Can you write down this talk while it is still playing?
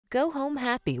Go home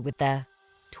happy with the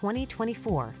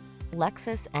 2024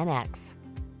 Lexus NX.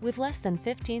 With less than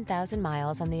 15,000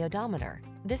 miles on the odometer,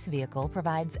 this vehicle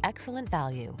provides excellent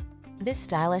value. This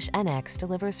stylish NX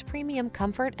delivers premium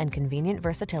comfort and convenient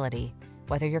versatility.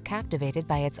 Whether you're captivated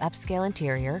by its upscale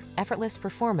interior, effortless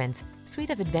performance, suite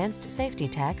of advanced safety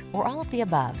tech, or all of the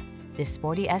above, this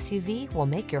sporty SUV will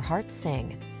make your heart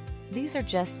sing. These are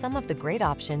just some of the great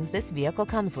options this vehicle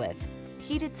comes with: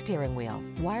 heated steering wheel,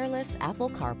 wireless Apple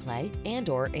Carplay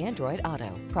and/or Android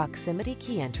Auto, proximity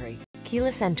key entry,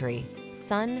 keyless entry,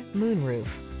 sun, moonroof,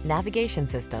 navigation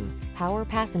system, power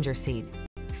passenger seat,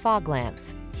 fog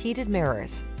lamps, heated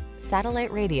mirrors,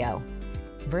 satellite radio.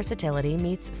 Versatility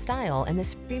meets style in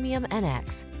this premium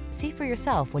NX. See for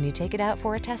yourself when you take it out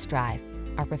for a test drive.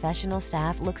 Our professional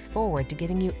staff looks forward to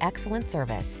giving you excellent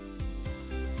service.